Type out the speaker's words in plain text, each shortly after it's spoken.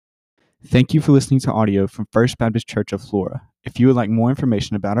Thank you for listening to audio from First Baptist Church of Flora. If you would like more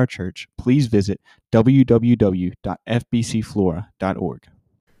information about our church, please visit www.fbcflora.org.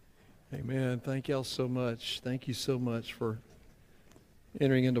 Amen. Thank y'all so much. Thank you so much for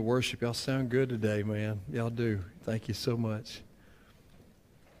entering into worship. Y'all sound good today, man. Y'all do. Thank you so much.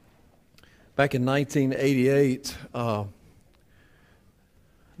 Back in 1988,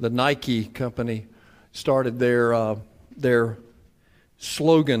 the Nike company started their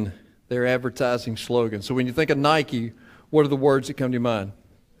slogan, their advertising slogan. So when you think of Nike, what are the words that come to your mind?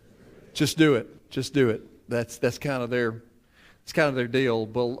 Just do it. Just do it. That's kind of their deal.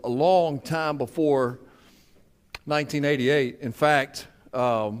 But a long time before 1988, in fact,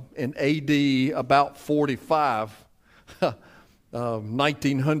 in AD about 45,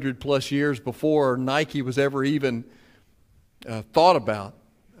 1900 plus years before Nike was ever even thought about,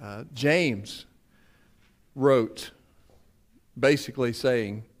 James wrote basically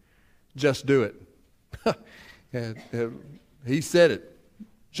saying, just do it. He said it.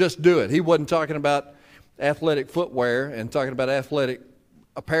 Just do it. He wasn't talking about athletic footwear and talking about athletic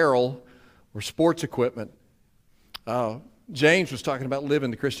apparel or sports equipment. James was talking about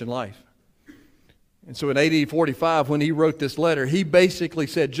living the Christian life. And so in AD 45, when he wrote this letter, he basically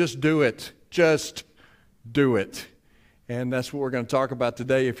said, just do it. Just do it. And that's what we're going to talk about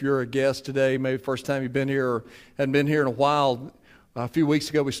today. If you're a guest today, maybe the first time you've been here or hadn't been here in a while, a few weeks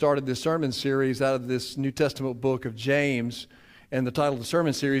ago we started this sermon series out of this New Testament book of James. And the title of the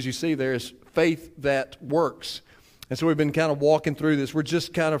sermon series you see there is Faith That Works. And so we've been kind of walking through this. We're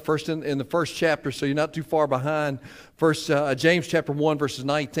just kind of first in the first chapter, so you're not too far behind. James chapter 1, verses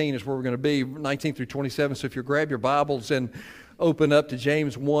 19 is where we're going to be, 19 through 27. So if you grab your Bibles and open up to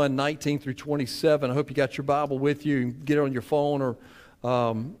James 1, 19 through 27. I hope you got your Bible with you. You can get it on your phone, or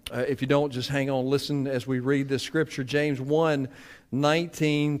if you don't, just hang on, listen as we read this scripture. James 1,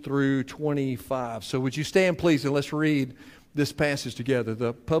 19 through 25. So would you stand, please, and let's read this passage together.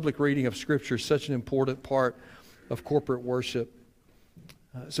 The public reading of Scripture is such an important part of corporate worship.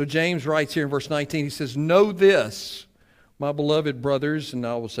 So James writes here in verse 19, he says, know this, my beloved brothers, and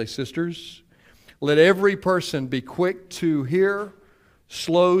I will say sisters, let every person be quick to hear,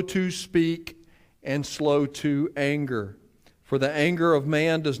 slow to speak, and slow to anger. For the anger of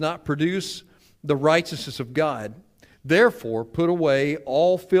man does not produce the righteousness of God. Therefore, put away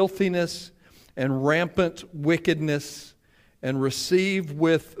all filthiness and rampant wickedness, and receive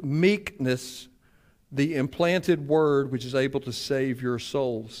with meekness the implanted word which is able to save your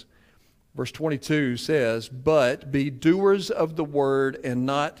souls. Verse 22 says, but be doers of the word and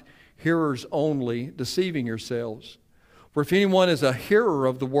not hearers only, deceiving yourselves. For if anyone is a hearer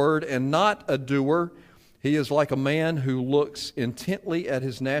of the word and not a doer, he is like a man who looks intently at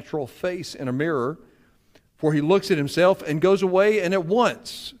his natural face in a mirror. For he looks at himself and goes away and at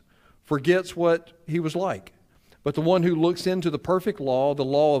once forgets what he was like. But the one who looks into the perfect law, the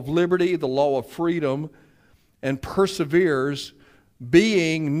law of liberty, the law of freedom, and perseveres,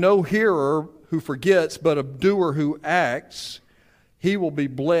 being no hearer who forgets, but a doer who acts, he will be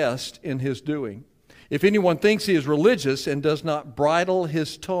blessed in his doing. If anyone thinks he is religious and does not bridle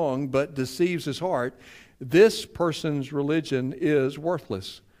his tongue, but deceives his heart, this person's religion is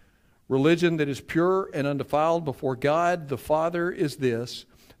worthless. Religion that is pure and undefiled before God the Father is this,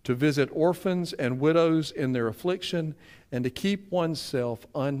 to visit orphans and widows in their affliction, and to keep oneself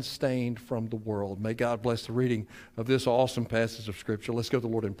unstained from the world. May God bless the reading of this awesome passage of Scripture. Let's go to the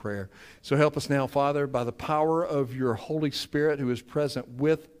Lord in prayer. So help us now, Father, by the power of your Holy Spirit who is present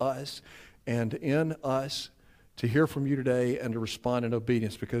with us and in us, to hear from you today and to respond in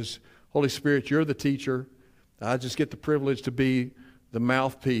obedience. Because, Holy Spirit, you're the teacher. I just get the privilege to be the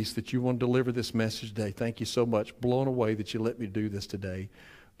mouthpiece that you want to deliver this message today. Thank you so much. Blown away that you let me do this today.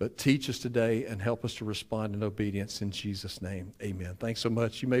 But teach us today and help us to respond in obedience in Jesus' name. Amen. Thanks so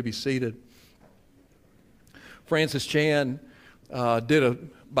much. You may be seated. Francis Chan did a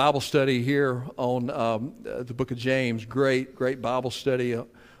Bible study here on the book of James. Great Bible study on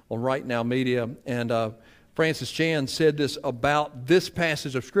Right Now Media. And Francis Chan said this about this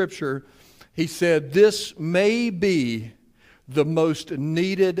passage of Scripture. He said, this may be the most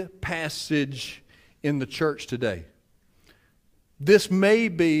needed passage in the church today. This may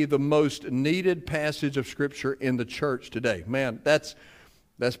be the most needed passage of Scripture in the church today. Man, that's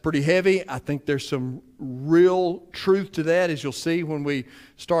pretty heavy. I think there's some real truth to that, as you'll see when we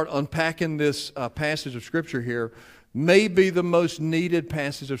start unpacking this passage of Scripture here. May be the most needed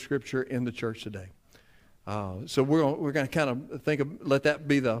passage of Scripture in the church today. So we're going to kind of let that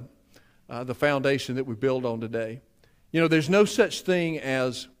be the foundation that we build on today. You know, there's no such thing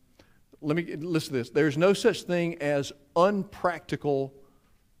as let me listen to this. There's no such thing as unpractical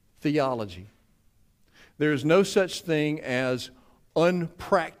theology. There is no such thing as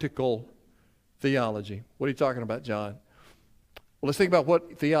unpractical theology. What are you talking about, John? Well, let's think about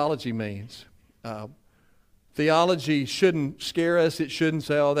what theology means. Theology shouldn't scare us. It shouldn't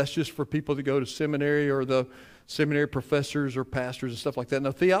say, oh, that's just for people to go to seminary or the seminary professors or pastors and stuff like that.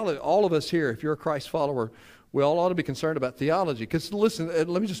 No, theology, all of us here, if you're a Christ follower, we all ought to be concerned about theology. Because listen,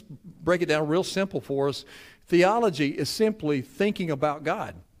 let me just break it down real simple for us. Theology is simply thinking about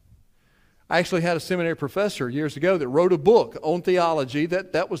God. I actually had a seminary professor years ago that wrote a book on theology.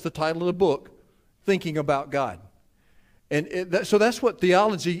 That was the title of the book, Thinking About God. And so that's what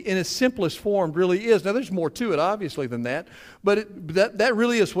theology in its simplest form really is. Now, there's more to it, obviously, than that. But that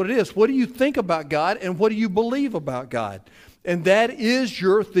really is what it is. What do you think about God and what do you believe about God? And that is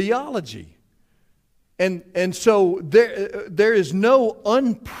your theology. And so there is no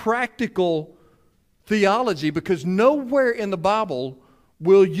unpractical theology, because nowhere in the Bible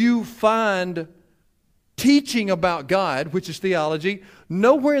will you find teaching about God, which is theology.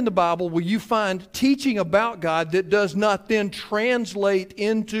 Nowhere in the Bible will you find teaching about God that does not then translate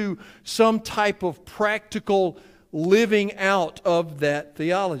into some type of practical living out of that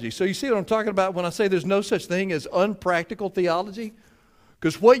theology. So you see what I'm talking about when I say there's no such thing as unpractical theology?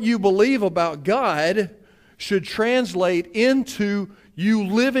 Because what you believe about God should translate into you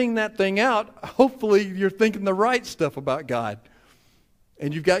living that thing out. Hopefully you're thinking the right stuff about God.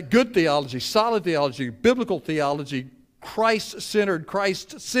 And you've got good theology, solid theology, biblical theology, Christ-centered,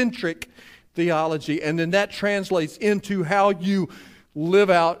 Christ-centric theology, and then that translates into how you live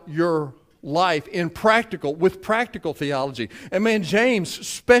out your life with practical theology. And man, James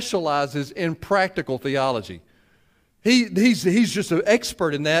specializes in practical theology. He's just an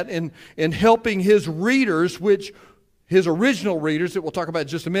expert in that, in helping his readers, which his original readers that we'll talk about in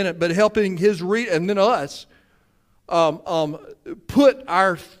just a minute, but helping his readers, and then us, put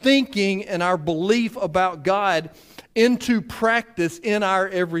our thinking and our belief about God into practice in our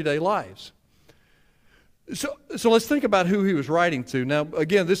everyday lives. So let's think about who he was writing to. Now,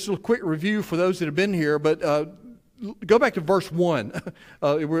 again, this is a quick review for those that have been here, but go back to verse 1.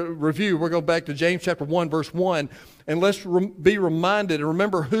 We're going back to James chapter 1, verse 1, and let's be reminded and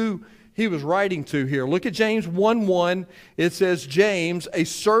remember who he was writing to here. Look at James 1:1. It says, James, a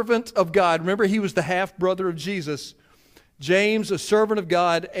servant of God. Remember, he was the half-brother of Jesus. James, a servant of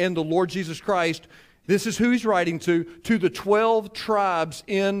God and the Lord Jesus Christ. This is who he's writing to the 12 tribes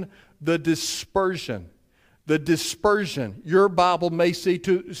in the dispersion. The dispersion. Your Bible may say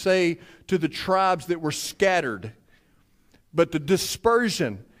to the tribes that were scattered. But the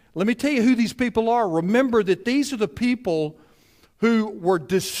dispersion. Let me tell you who these people are. Remember that these are the people who were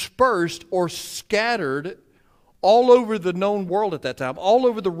dispersed or scattered all over the known world at that time, all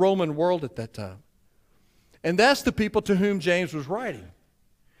over the Roman world at that time. And that's the people to whom James was writing.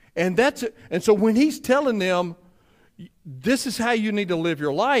 And so when he's telling them, this is how you need to live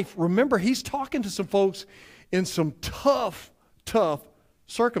your life, remember, he's talking to some folks in some tough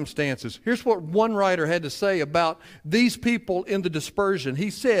circumstances. Here's what one writer had to say about these people in the dispersion. He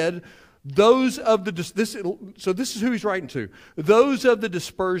said, this is who he's writing to. Those of the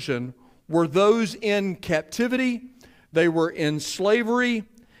dispersion were those in captivity. They were in slavery.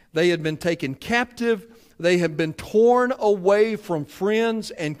 They had been taken captive. They had been torn away from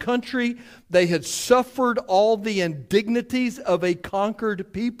friends and country. They had suffered all the indignities of a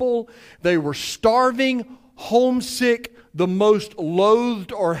conquered people. They were starving, homesick, the most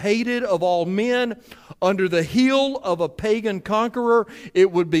loathed or hated of all men. Under the heel of a pagan conqueror,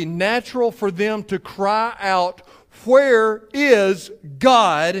 it would be natural for them to cry out, "Where is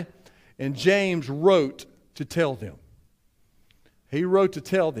God?" And James wrote to tell them. He wrote to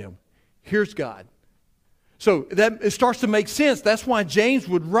tell them, here's God. So it starts to make sense. That's why James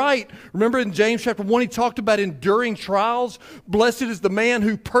would write. Remember in James chapter 1, he talked about enduring trials. Blessed is the man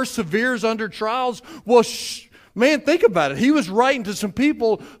who perseveres under trials. Well, man, think about it. He was writing to some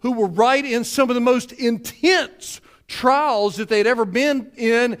people who were right in some of the most intense trials that they'd ever been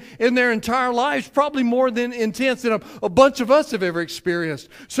in their entire lives, probably more than intense than a bunch of us have ever experienced.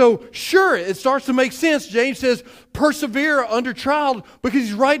 So sure, it starts to make sense. James says, persevere under trial, because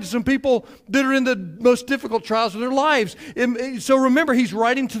he's writing to some people that are in the most difficult trials of their lives. So remember, he's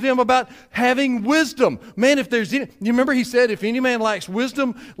writing to them about having wisdom. Man, you remember he said, if any man lacks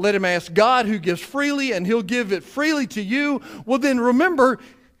wisdom, let him ask God, who gives freely, and he'll give it freely to you. Well, then remember,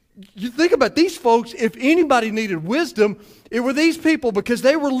 you think about these folks, if anybody needed wisdom, it were these people, because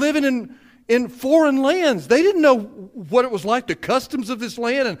they were living in foreign lands. They didn't know what it was like, the customs of this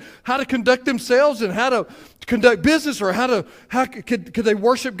land, and how to conduct themselves, and how to conduct business, or how could they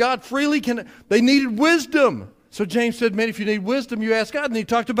worship God freely. They needed wisdom. So James said, man, if you need wisdom, you ask God. And he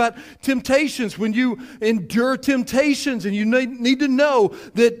talked about temptations. When you endure temptations and you need to know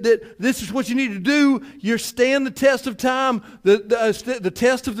that this is what you need to do, you stand the test of time, the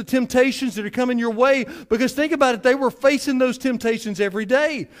test of the temptations that are coming your way. Because think about it, they were facing those temptations every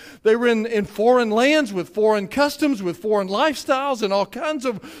day. They were in foreign lands with foreign customs, with foreign lifestyles, and all kinds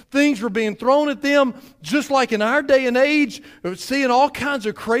of things were being thrown at them. Just like in our day and age, seeing all kinds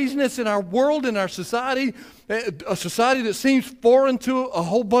of craziness in our world, in our society. A society that seems foreign to a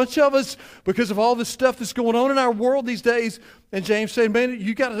whole bunch of us because of all this stuff that's going on in our world these days. And James said, man,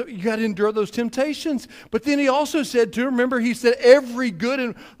 you got to endure those temptations. But then he also said to him, remember, he said, every good,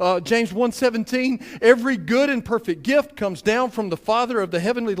 in James 1:17, every good and perfect gift comes down from the Father of the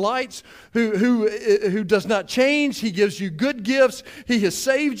heavenly lights, who does not change. He gives you good gifts. He has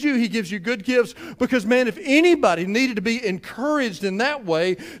saved you. He gives you good gifts. Because, man, if anybody needed to be encouraged in that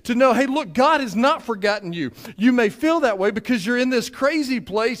way, to know, hey, look, God has not forgotten you. You may feel that way because you're in this crazy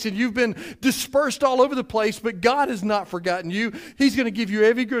place and you've been dispersed all over the place, but God has not forgotten you. He's going to give you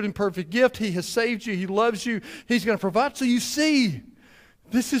every good and perfect gift. He has saved you. He loves you. He's going to provide. So you see,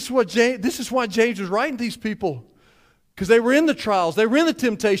 this is why James was writing to these people. Because they were in the trials. They were in the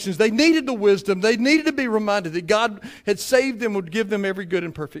temptations. They needed the wisdom. They needed to be reminded that God had saved them, would give them every good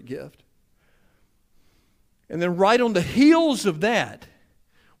and perfect gift. And then right on the heels of that,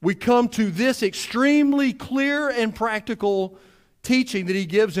 we come to this extremely clear and practical teaching that he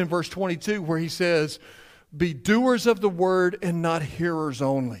gives in verse 22, where he says, be doers of the word and not hearers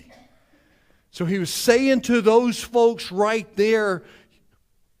only. So he was saying to those folks right there,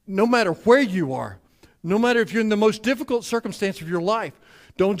 no matter where you are, no matter if you're in the most difficult circumstance of your life,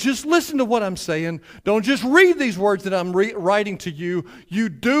 don't just listen to what I'm saying. Don't just read these words that I'm writing to you. You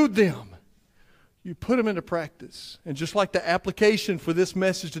do them. You put them into practice. And just like the application for this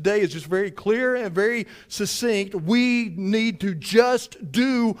message today is just very clear and very succinct, we need to just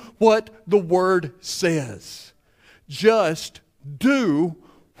do what the Word says. Just do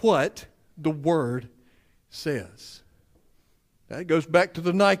what the Word says. That goes back to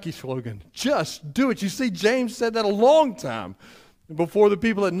the Nike slogan, just do it. You see, James said that a long time before the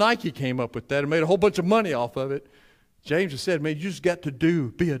people at Nike came up with that and made a whole bunch of money off of it. James has said, man, you just got to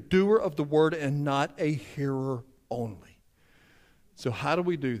be a doer of the word and not a hearer only. So how do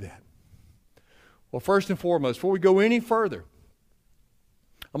we do that? Well, first and foremost, before we go any further,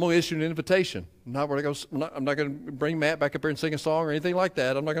 I'm going to issue an invitation. I'm not going to bring Matt back up here and sing a song or anything like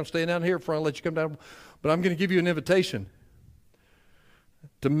that. I'm not going to stand down here in front and let you come down. But I'm going to give you an invitation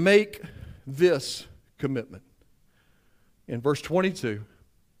to make this commitment. In verse 22,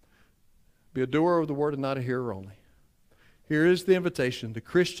 be a doer of the word and not a hearer only. Here is the invitation. The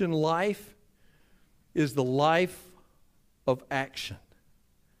Christian life is the life of action.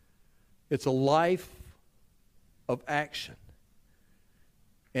 It's a life of action.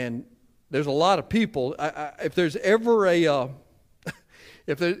 And there's a lot of people, if there's ever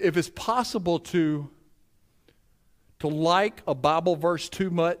if it's possible to like a Bible verse too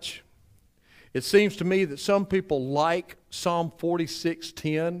much, it seems to me that some people like Psalm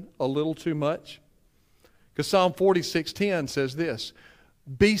 46:10 a little too much. Because Psalm 46:10 says this,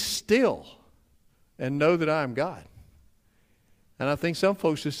 be still and know that I am God. And I think some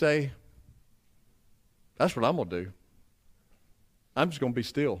folks just say, that's what I'm going to do. I'm just going to be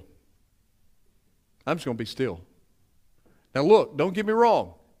still. I'm just going to be still. Now look, don't get me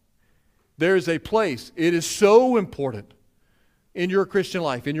wrong. There is a place. It is so important in your Christian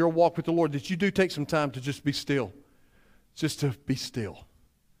life, in your walk with the Lord, that you do take some time to just be still. Just to be still.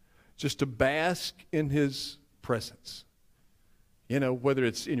 Just to bask in His presence. You know, whether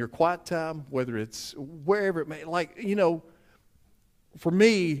it's in your quiet time, whether it's wherever it may, like, you know, for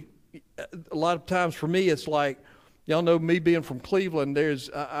me, a lot of times for me, it's like, y'all know me being from Cleveland,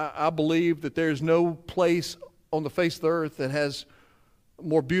 I believe that there's no place on the face of the earth that has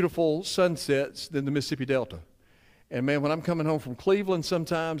more beautiful sunsets than the Mississippi Delta. And man, when I'm coming home from Cleveland,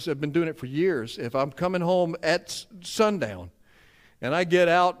 sometimes I've been doing it for years. If I'm coming home at sundown, and I get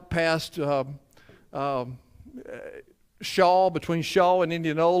out past Shaw, between Shaw and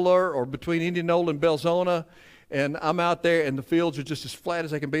Indianola, or between Indianola and Belzona, and I'm out there and the fields are just as flat as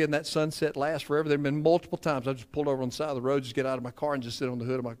they can be, and that sunset lasts forever. There have been multiple times I've just pulled over on the side of the road, just get out of my car and just sit on the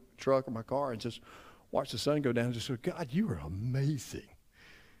hood of my truck or my car and just watch the sun go down and just go, God, you are amazing.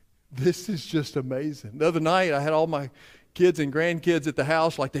 This is just amazing. The other night I had all my kids and grandkids at the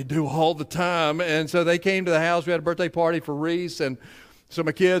house like they do all the time. And so they came to the house. We had a birthday party for Reese. And so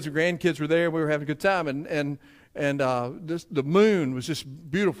my kids and grandkids were there. And we were having a good time. And the moon was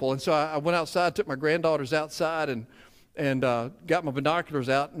just beautiful. And so I went outside, took my granddaughters outside. And and got my binoculars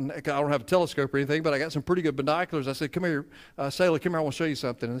out, and I don't have a telescope or anything, but I got some pretty good binoculars. I said, come here, Selah, come here, I want to show you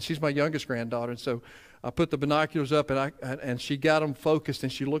something. And she's my youngest granddaughter, and so I put the binoculars up, and she got them focused,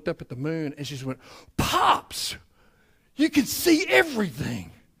 and she looked up at the moon, and she just went, Pops, you can see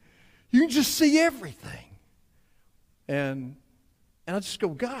everything. You can just see everything. And I just go,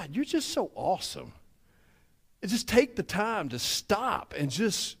 God, you're just so awesome. And just take the time to stop and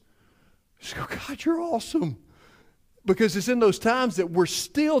just go, God, you're awesome. Because it's in those times that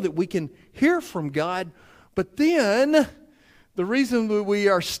we can hear from God. But then the reason that we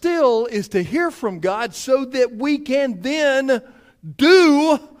are still is to hear from God so that we can then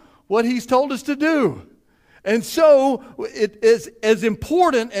do what He's told us to do. And so it is as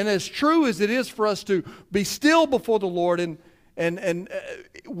important and as true as it is for us to be still before the Lord and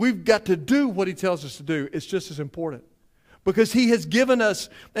we've got to do what He tells us to do. It's just as important. Because He has given us,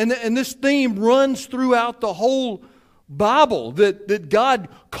 and this theme runs throughout the whole Bible, that God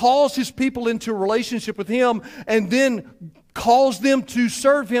calls His people into a relationship with Him and then calls them to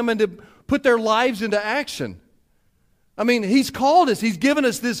serve Him and to put their lives into action. I mean, He's called us. He's given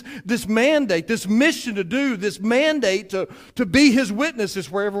us this mandate, this mission to do, this mandate to be His witnesses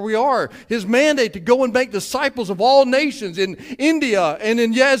wherever we are. His mandate to go and make disciples of all nations in India and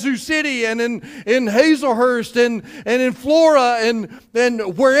in Yazoo City and in Hazelhurst and in Flora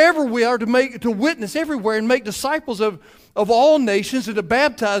and wherever we are to witness everywhere and make disciples of all nations and to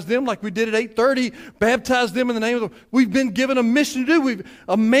baptize them like we did at 8:30, baptize them in the name of the... We've been given a mission to do.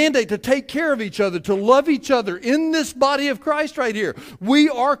 A mandate to take care of each other, to love each other in this body of Christ right here. We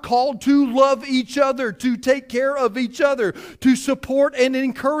are called to love each other, to take care of each other, to support and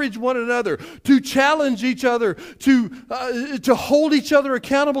encourage one another, to challenge each other, to hold each other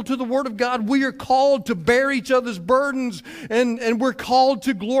accountable to the Word of God. We are called to bear each other's burdens, and we're called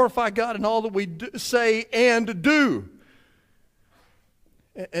to glorify God in all that we say and do.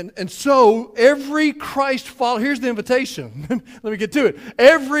 And so every Christ follower, here's the invitation. Let me get to it.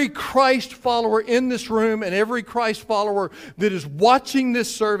 Every Christ follower in this room and every Christ follower that is watching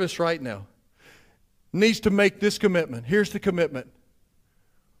this service right now needs to make this commitment. Here's the commitment.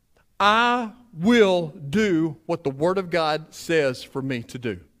 I will do what the Word of God says for me to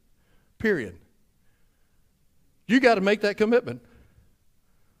do. Period. You got to make that commitment.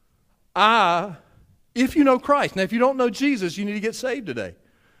 If you know Christ. Now, if you don't know Jesus, you need to get saved today.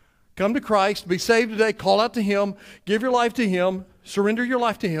 Come to Christ, be saved today, call out to Him, give your life to Him, surrender your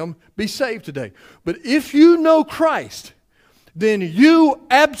life to Him, be saved today. But if you know Christ, then you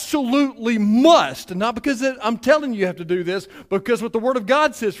absolutely must, not because I'm telling you have to do this, but because what the Word of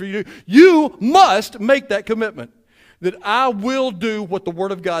God says for you, you must make that commitment that I will do what the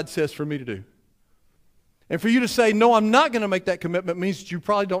Word of God says for me to do. And for you to say, no, I'm not going to make that commitment means that you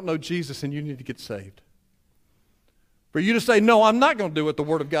probably don't know Jesus and you need to get saved. For you to say, no, I'm not going to do what the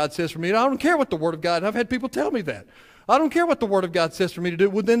Word of God says for me. And I don't care what the Word of God, I've had people tell me that. I don't care what the Word of God says for me to do.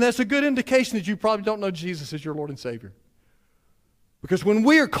 Well, then that's a good indication that you probably don't know Jesus as your Lord and Savior. Because when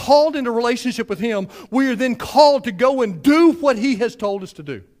we are called into relationship with Him, we are then called to go and do what He has told us to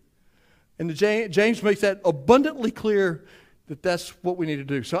do. And James makes that abundantly clear that that's what we need to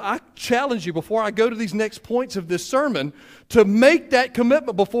do. So I challenge you before I go to these next points of this sermon to make that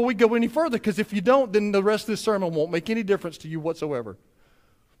commitment before we go any further, because if you don't, then the rest of this sermon won't make any difference to you whatsoever.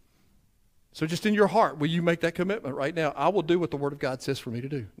 So just in your heart, will you make that commitment right now? I will do what the Word of God says for me to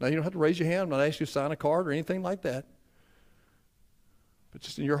do. Now, you don't have to raise your hand. I'm not asking you to sign a card or anything like that. But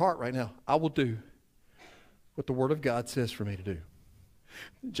just in your heart right now, I will do what the Word of God says for me to do.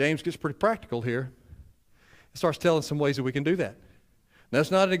 James gets pretty practical here. It starts telling some ways that we can do that. Now,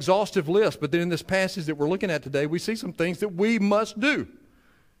 it's not an exhaustive list, but then in this passage that we're looking at today, we see some things that we must do.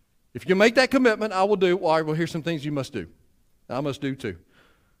 If you make that commitment, I will do. All right, well, here's some things you must do. I must do too.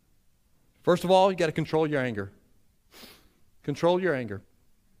 First of all, you got to control your anger. Control your anger.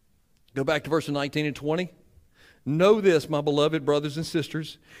 Go back to verses 19 and 20. Know this, my beloved brothers and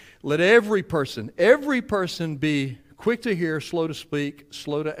sisters. Let every person be quick to hear, slow to speak,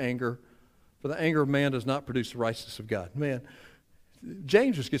 slow to anger. For the anger of man does not produce the righteousness of God. Man,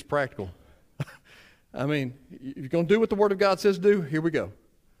 James just gets practical. I mean, if you're going to do what the Word of God says do, here we go.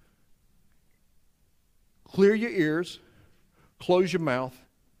 Clear your ears, close your mouth,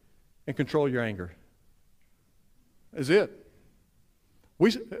 and control your anger. That's it.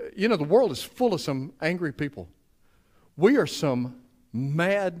 The world is full of some angry people. We are some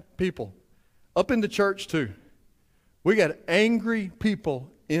mad people. Up in the church too. We got angry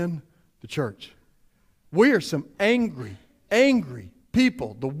people in the church. We are some angry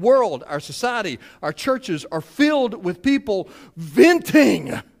people. The world, our society, our churches are filled with people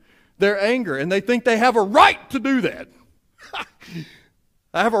venting their anger, and they think they have a right to do that.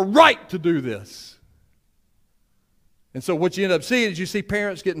 I have a right to do this. And so what you end up seeing is you see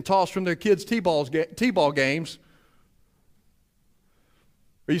parents getting tossed from their kids' T-ball games.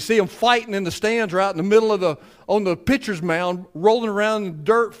 Or you see them fighting in the stands or out in the middle of on the pitcher's mound, rolling around in the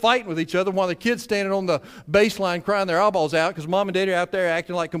dirt, fighting with each other while the kids standing on the baseline crying their eyeballs out because mom and dad are out there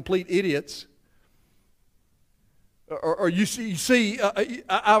acting like complete idiots. Or you see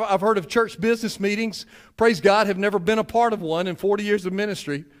I've heard of church business meetings. Praise God, have never been a part of one in 40 years of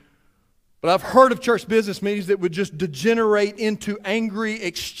ministry. But I've heard of church business meetings that would just degenerate into angry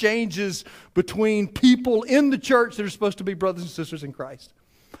exchanges between people in the church that are supposed to be brothers and sisters in Christ.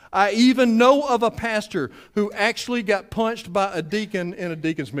 I even know of a pastor who actually got punched by a deacon in a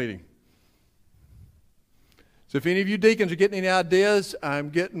deacon's meeting. So if any of you deacons are getting any ideas, I'm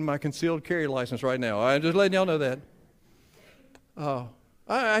getting my concealed carry license right now. I'm just letting y'all know that. I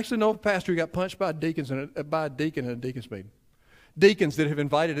actually know of a pastor who got punched by a deacon in a deacon's meeting. Deacons that have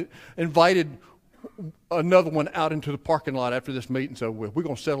invited another one out into the parking lot after this meeting, so we're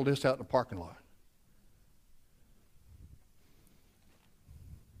going to settle this out in the parking lot.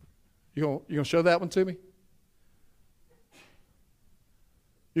 You going to show that one to me?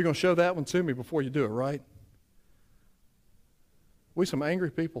 You're going to show that one to me before you do it, right? We some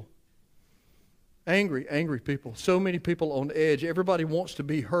angry people. Angry people. So many people on edge. Everybody wants to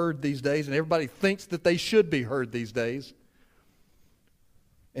be heard these days, and everybody thinks that they should be heard these days.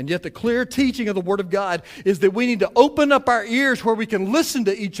 And yet the clear teaching of the Word of God is that we need to open up our ears where we can listen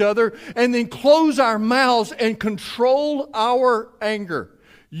to each other and then close our mouths and control our anger.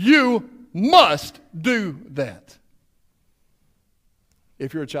 You must do that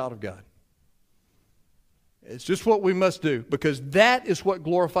if you're a child of God. It's just what we must do, because that is what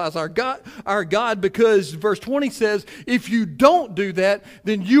glorifies our God, because verse 20 says, if you don't do that,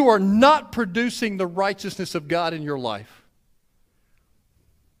 then you are not producing the righteousness of God in your life.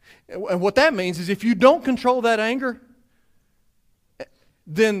 And what that means is if you don't control that anger,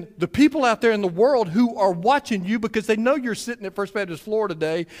 then the people out there in the world who are watching you because they know you're sitting at First Baptist Florida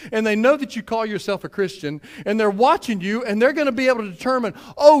today and they know that you call yourself a Christian and they're watching you and they're going to be able to determine,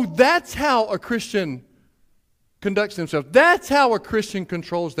 oh, that's how a Christian conducts themselves. That's how a Christian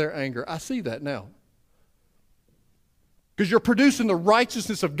controls their anger. I see that now. Because you're producing the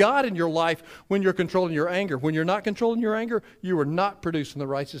righteousness of God in your life when you're controlling your anger. When you're not controlling your anger, you are not producing the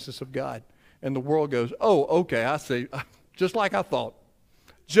righteousness of God. And the world goes, oh, okay, I see. Just like I thought.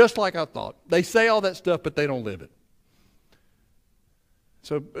 Just like I thought. They say all that stuff, but they don't live it.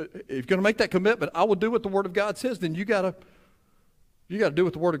 So if you're going to make that commitment, I will do what the Word of God says, then you got to do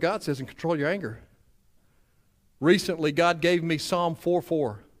what the Word of God says and control your anger. Recently, God gave me Psalm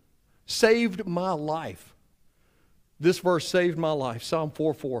 4:4. Saved my life. This verse saved my life. Psalm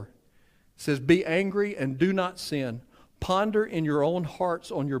 4:4. It says, be angry and do not sin. Ponder in your own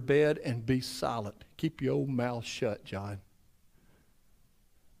hearts on your bed and be silent. Keep your old mouth shut, John.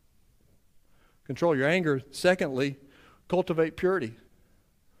 Control your anger. Secondly, cultivate purity.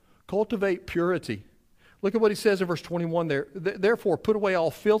 Cultivate purity. Look at what he says in verse 21 there. Therefore, put away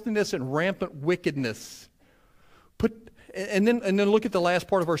all filthiness and rampant wickedness. And then look at the last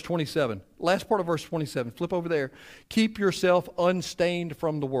part of verse 27. Last part of verse 27. Flip over there. Keep yourself unstained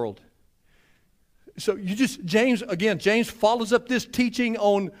from the world. So James follows up this teaching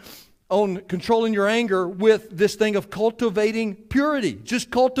on controlling your anger with this thing of cultivating purity.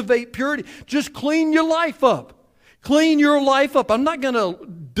 Just cultivate purity. Just clean your life up. Clean your life up. I'm not going to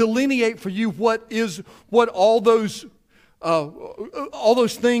delineate for you what all those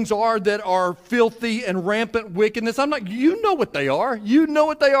things are that are filthy and rampant wickedness. You know what they are. You know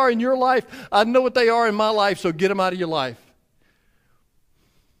what they are in your life. I know what they are in my life, so get them out of your life.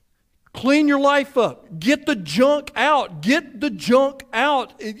 Clean your life up. Get the junk out. Get the junk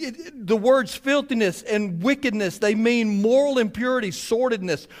out. The words filthiness and wickedness, they mean moral impurity,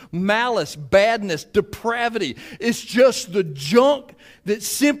 sordidness, malice, badness, depravity. It's just the junk that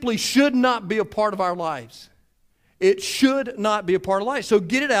simply should not be a part of our lives. It should not be a part of life. So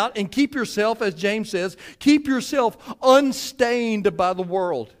get it out and keep yourself, as James says, keep yourself unstained by the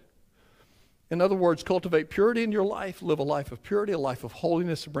world. In other words, cultivate purity in your life. Live a life of purity, a life of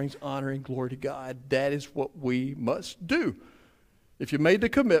holiness that brings honor and glory to God. That is what we must do. If you made the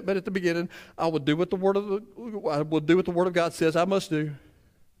commitment at the beginning, I will do what the Word of God says I must do.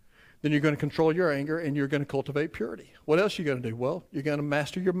 Then you're going to control your anger and you're going to cultivate purity. What else are you going to do? Well, you're going to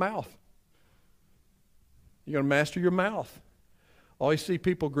master your mouth. You're going to master your mouth. I always see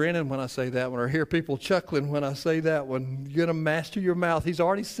people grinning when I say that one, or hear people chuckling when I say that one. You're going to master your mouth. He's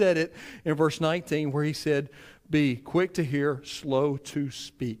already said it in verse 19 where he said, be quick to hear, slow to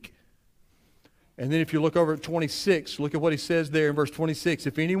speak. And then if you look over at 26, look at what he says there in verse 26.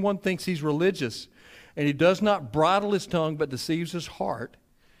 If anyone thinks he's religious and he does not bridle his tongue but deceives his heart,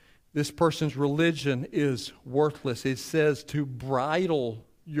 this person's religion is worthless. It says to bridle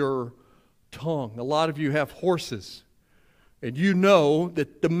your tongue. A lot of you have horses, and you know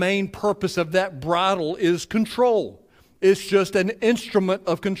that the main purpose of that bridle is control. It's just an instrument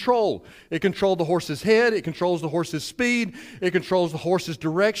of control. It controls the horse's head. It controls the horse's speed. It controls the horse's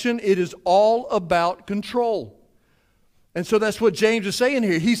direction. It is all about control. And so that's what James is saying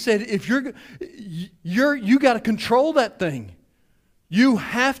here. He said, if you got to control that thing. You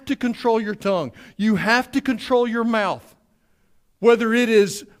have to control your tongue. You have to control your mouth. Whether it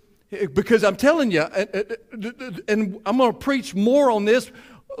is, because I'm telling you, and I'm going to preach more on this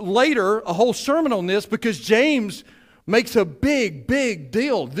later, a whole sermon on this, because James makes a big, big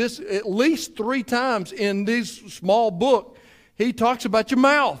deal. This at least 3 times in this small book, he talks about your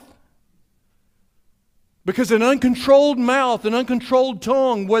mouth. Because an uncontrolled mouth, an uncontrolled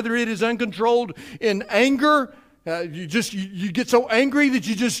tongue, whether it is uncontrolled in anger, you get so angry that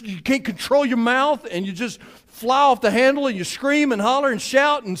you can't control your mouth and you just fly off the handle and you scream and holler and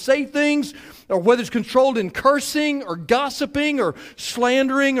shout and say things, or whether it's controlled in cursing or gossiping or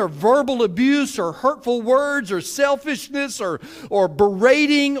slandering or verbal abuse or hurtful words or selfishness or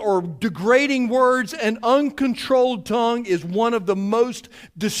berating or degrading words. An uncontrolled tongue is one of the most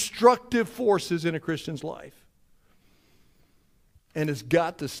destructive forces in a Christian's life. And it's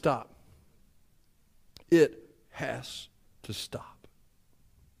got to stop. It has to stop.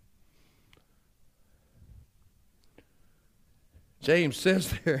 James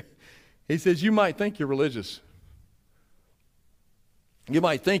says there, he says, you might think you're religious. You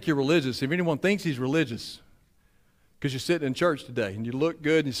might think you're religious. If anyone thinks he's religious, because you're sitting in church today and you look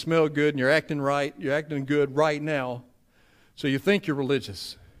good and you smell good and you're acting right, you're acting good right now, so you think you're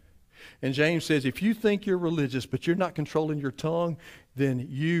religious. And James says, if you think you're religious but you're not controlling your tongue, then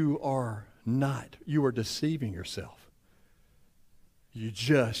you are not. You are deceiving yourself. You're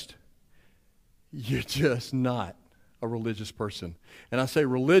just not a religious person. And I say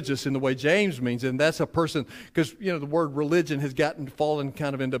religious in the way James means, and that's a person, because, the word religion has fallen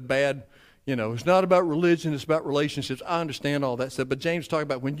kind of into bad, it's not about religion, it's about relationships. I understand all that stuff, but James talking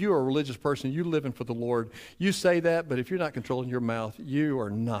about when you are a religious person, you living for the Lord. You say that, but if you're not controlling your mouth, you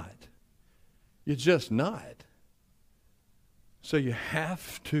are not. You're just not. So you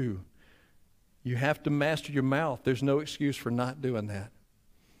have to master your mouth. There's no excuse for not doing that.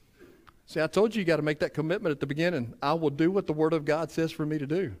 See, I told you got to make that commitment at the beginning. I will do what the Word of God says for me to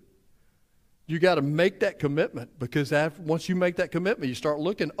do. You got to make that commitment, because once you make that commitment, you start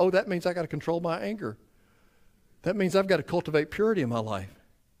looking, that means I got to control my anger. That means I've got to cultivate purity in my life.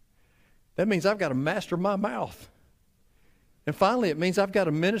 That means I've got to master my mouth. And finally, it means I've got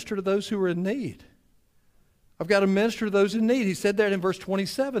to minister to those who are in need. I've got to minister to those in need. He said that in verse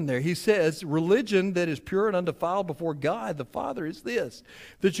 27 there. He says, religion that is pure and undefiled before God the Father is this,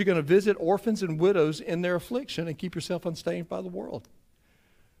 that you're going to visit orphans and widows in their affliction and keep yourself unstained by the world.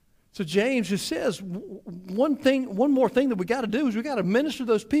 So James just says, one more thing that we got to do is we got to minister to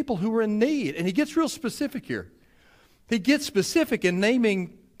those people who are in need. And he gets real specific here. He gets specific in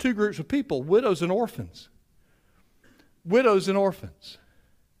naming 2 groups of people, widows and orphans. Widows and orphans.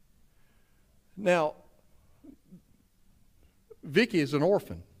 Now, Vicky is an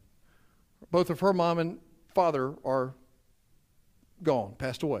orphan. Both of her mom and father are gone,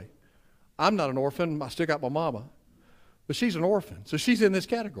 passed away. I'm not an orphan. I still got my mama. But she's an orphan, so she's in this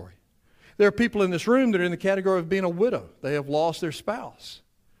category. There are people in this room that are in the category of being a widow. They have lost their spouse,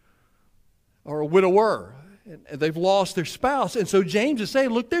 or a widower, and they've lost their spouse. And so James is saying,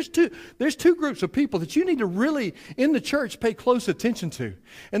 look, there's two groups of people that you need to really, in the church, pay close attention to.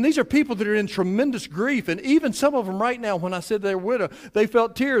 And these are people that are in tremendous grief. And even some of them right now, when I said they're widow, they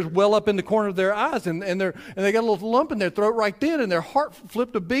felt tears well up in the corner of their eyes. And they got a little lump in their throat right then. And their heart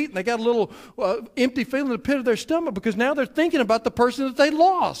flipped a beat. And they got a little empty feeling in the pit of their stomach, because now they're thinking about the person that they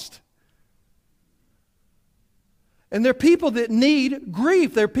lost. And they're people that need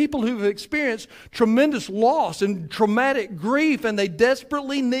grief. They're people who've experienced tremendous loss and traumatic grief, and they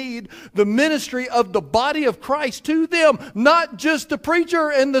desperately need the ministry of the body of Christ to them, not just the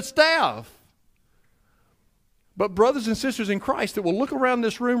preacher and the staff. But brothers and sisters in Christ that will look around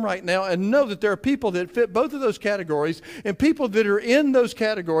this room right now and know that there are people that fit both of those categories, and people that are in those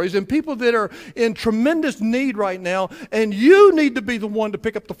categories, and people that are in tremendous need right now, and you need to be the one to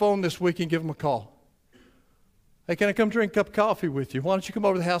pick up the phone this week and give them a call. Hey, can I come drink a cup of coffee with you? Why don't you come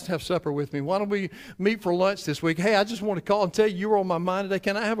over to the house and have supper with me? Why don't we meet for lunch this week? Hey, I just want to call and tell you were on my mind today.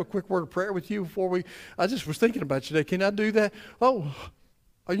 Can I have a quick word of prayer with you before I just was thinking about you today. Can I do that? Oh,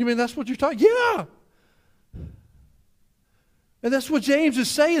 Oh, you mean that's what you're talking? Yeah. And that's what James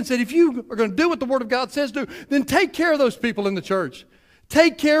is saying. Said, if you are going to do what the Word of God says do, then take care of those people in the church.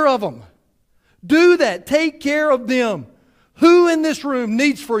 Take care of them. Do that. Take care of them. Who in this room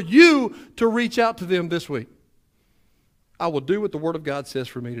needs for you to reach out to them this week? I will do what the Word of God says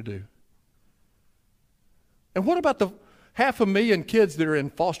for me to do. And what about the 500,000 kids that are in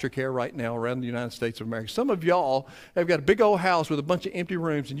foster care right now around the United States of America? Some of y'all have got a big old house with a bunch of empty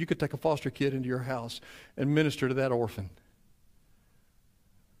rooms, and you could take a foster kid into your house and minister to that orphan.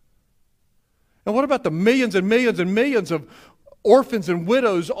 And what about the millions and millions and millions of orphans and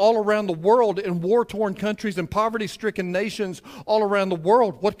widows all around the world in war-torn countries and poverty-stricken nations all around the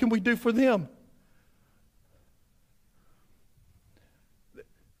world? What can we do for them?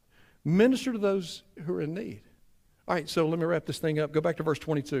 Minister to those who are in need. All right, so let me wrap this thing up. Go back to verse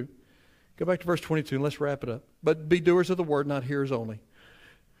 22. Go back to verse 22 and let's wrap it up. But be doers of the word, not hearers only.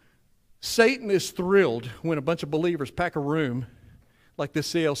 Satan is thrilled when a bunch of believers pack a room like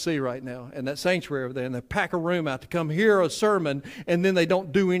this CLC right now, and that sanctuary over there, and they pack a room out to come hear a sermon, and then they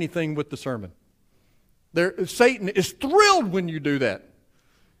don't do anything with the sermon. Satan is thrilled when you do that.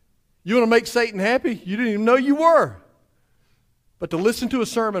 You want to make Satan happy? You didn't even know you were. But to listen to a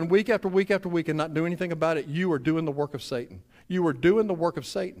sermon week after week after week and not do anything about it, you are doing the work of Satan. You are doing the work of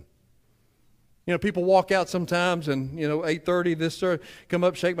Satan. You know, people walk out sometimes and, 8:30, this come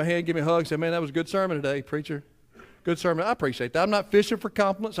up, shake my hand, give me a hug, say, man, that was a good sermon today, preacher. Good sermon. I appreciate that. I'm not fishing for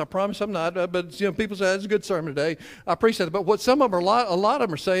compliments. I promise I'm not. But people say that's a good sermon today. I appreciate it. But what some of them a lot of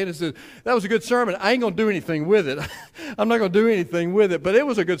them are saying is that was a good sermon. I ain't gonna do anything with it. I'm not gonna do anything with it. But it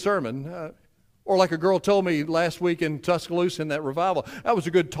was a good sermon. Or like a girl told me last week in Tuscaloosa in that revival, that was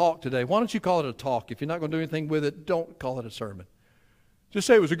a good talk today. Why don't you call it a talk? If you're not gonna do anything with it, don't call it a sermon. Just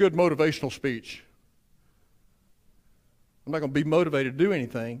say it was a good motivational speech. I'm not gonna be motivated to do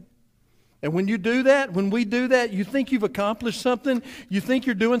anything. And when you do that, when we do that, you think you've accomplished something. You think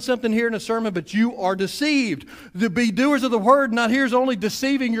you're doing something here in a sermon, but you are deceived. To be doers of the word, not hearers only,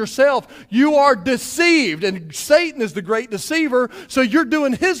 deceiving yourself. You are deceived. And Satan is the great deceiver, so you're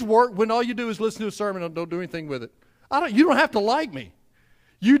doing his work when all you do is listen to a sermon and don't do anything with it. You don't have to like me.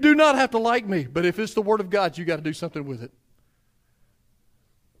 You do not have to like me, but if it's the Word of God, you got to do something with it.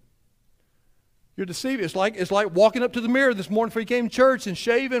 You're deceiving. It's like walking up to the mirror this morning before you came to church and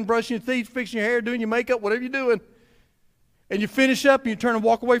shaving, brushing your teeth, fixing your hair, doing your makeup, whatever you're doing. And you finish up and you turn and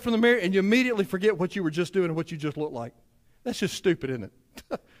walk away from the mirror and you immediately forget what you were just doing and what you just looked like. That's just stupid, isn't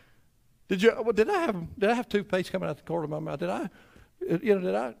it? Did I have toothpaste coming out the corner of my mouth? Did I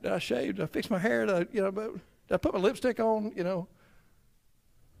shave? Did I fix my hair? Did I put my lipstick on? I don't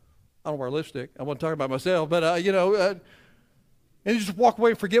wear lipstick. I wasn't talking about myself, but and you just walk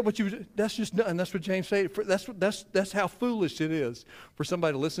away and forget what you. That's what James said. That's how foolish it is for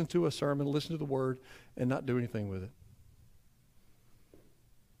somebody to listen to a sermon, listen to the word, and not do anything with it.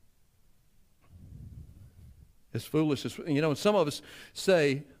 It's foolish. And some of us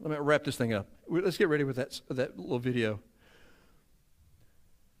say, let me wrap this thing up. Let's get ready with that little video.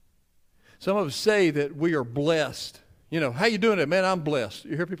 Some of us say that we are blessed. How you doing it? Man, I'm blessed.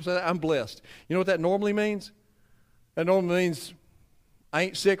 You hear people say that? I'm blessed. You know what that normally means? That normally means I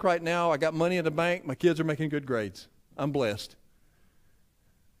ain't sick right now. I got money in the bank. My kids are making good grades. I'm blessed.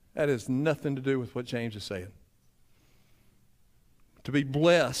 That has nothing to do with what James is saying. To be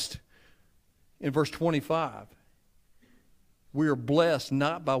blessed, in verse 25, we are blessed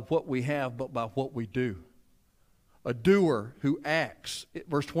not by what we have, but by what we do. A doer who acts,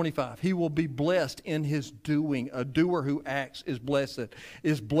 verse 25, he will be blessed in his doing. A doer who acts is blessed.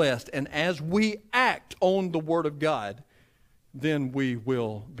 And as we act on the Word of God, then we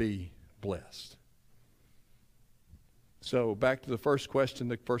will be blessed. So back to the first question,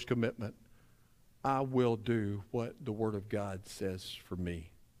 the first commitment. I will do what the Word of God says for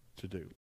me to do.